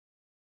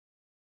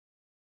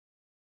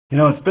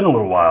It's been a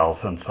little while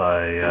since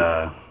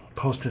I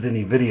posted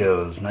any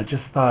videos, and I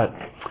just thought,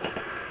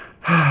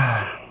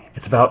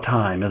 it's about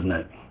time, isn't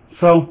it?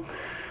 So,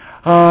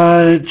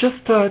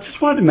 just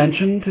wanted to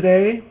mention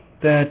today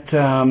that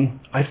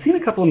I've seen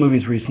a couple of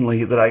movies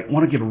recently that I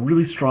want to give a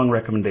really strong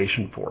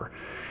recommendation for,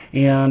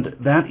 and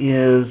that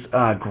is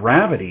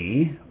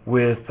Gravity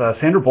with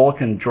Sandra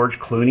Bullock and George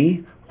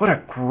Clooney. What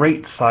a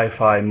great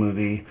sci-fi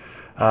movie!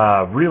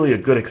 Really a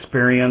good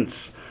experience.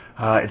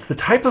 It's the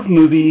type of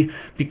movie,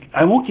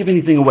 I won't give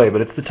anything away,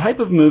 but it's the type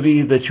of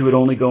movie that you would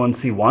only go and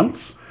see once,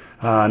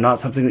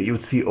 not something that you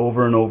would see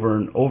over and over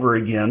and over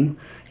again.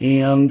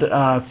 And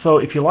so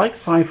if you like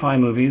sci-fi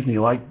movies and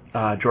you like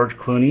George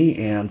Clooney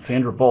and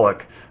Sandra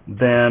Bullock,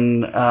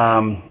 then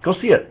go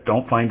see it.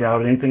 Don't find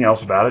out anything else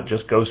about it,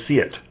 just go see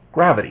it.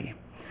 Gravity.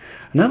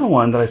 Another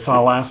one that I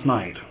saw last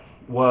night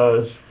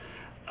was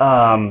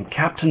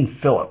Captain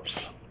Phillips.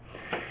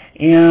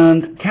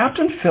 And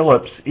Captain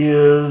Phillips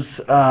is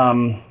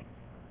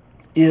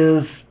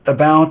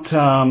about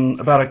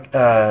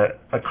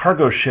a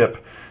cargo ship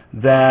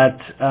that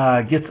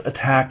gets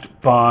attacked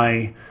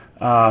by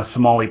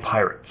Somali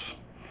pirates,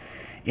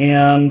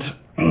 and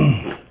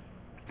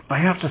I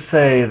have to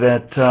say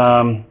that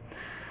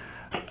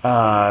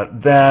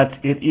that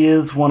it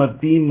is one of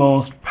the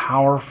most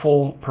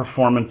powerful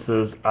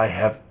performances I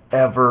have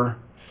ever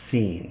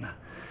seen,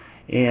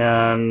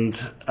 and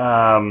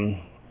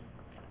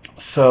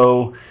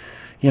so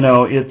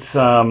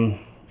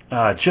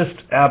it's just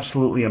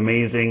absolutely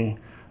amazing.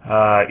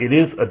 It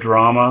is a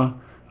drama,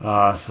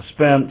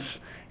 suspense,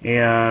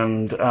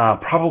 and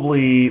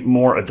probably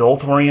more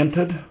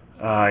adult-oriented.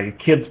 Your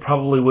kids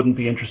probably wouldn't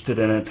be interested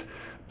in it,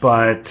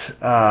 but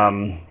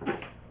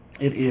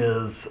it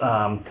is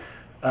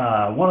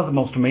one of the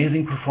most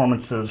amazing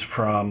performances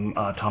from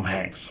Tom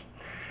Hanks.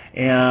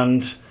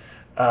 And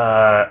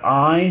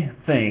I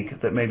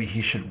think that maybe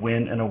he should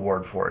win an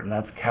award for it, and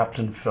that's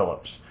Captain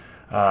Phillips.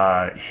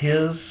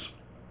 His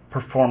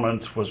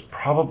performance was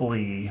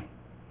probably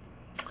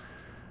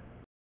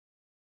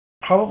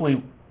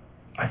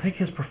I think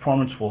his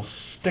performance will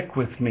stick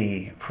with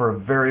me for a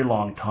very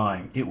long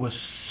time. It was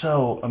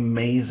so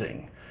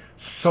amazing,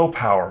 so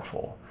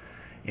powerful,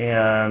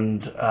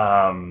 and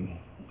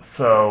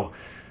so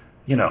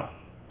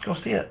go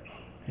see it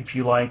if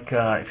you like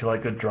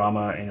good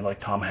drama and you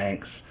like Tom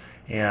Hanks.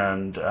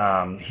 And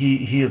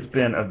he has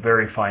been a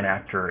very fine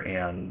actor,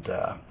 and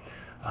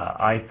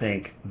I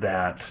think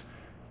that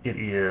it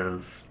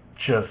is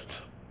just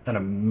an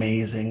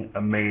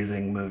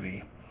amazing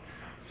movie.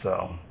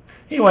 So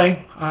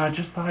anyway,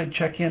 just thought I'd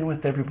check in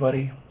with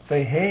everybody,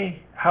 say,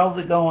 hey, how's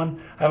it going?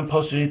 I haven't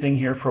posted anything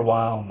here for a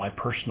while on my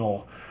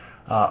personal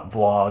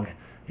vlog,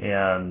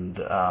 and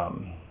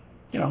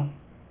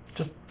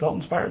just felt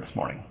inspired this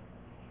morning.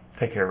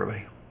 Take care,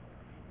 everybody.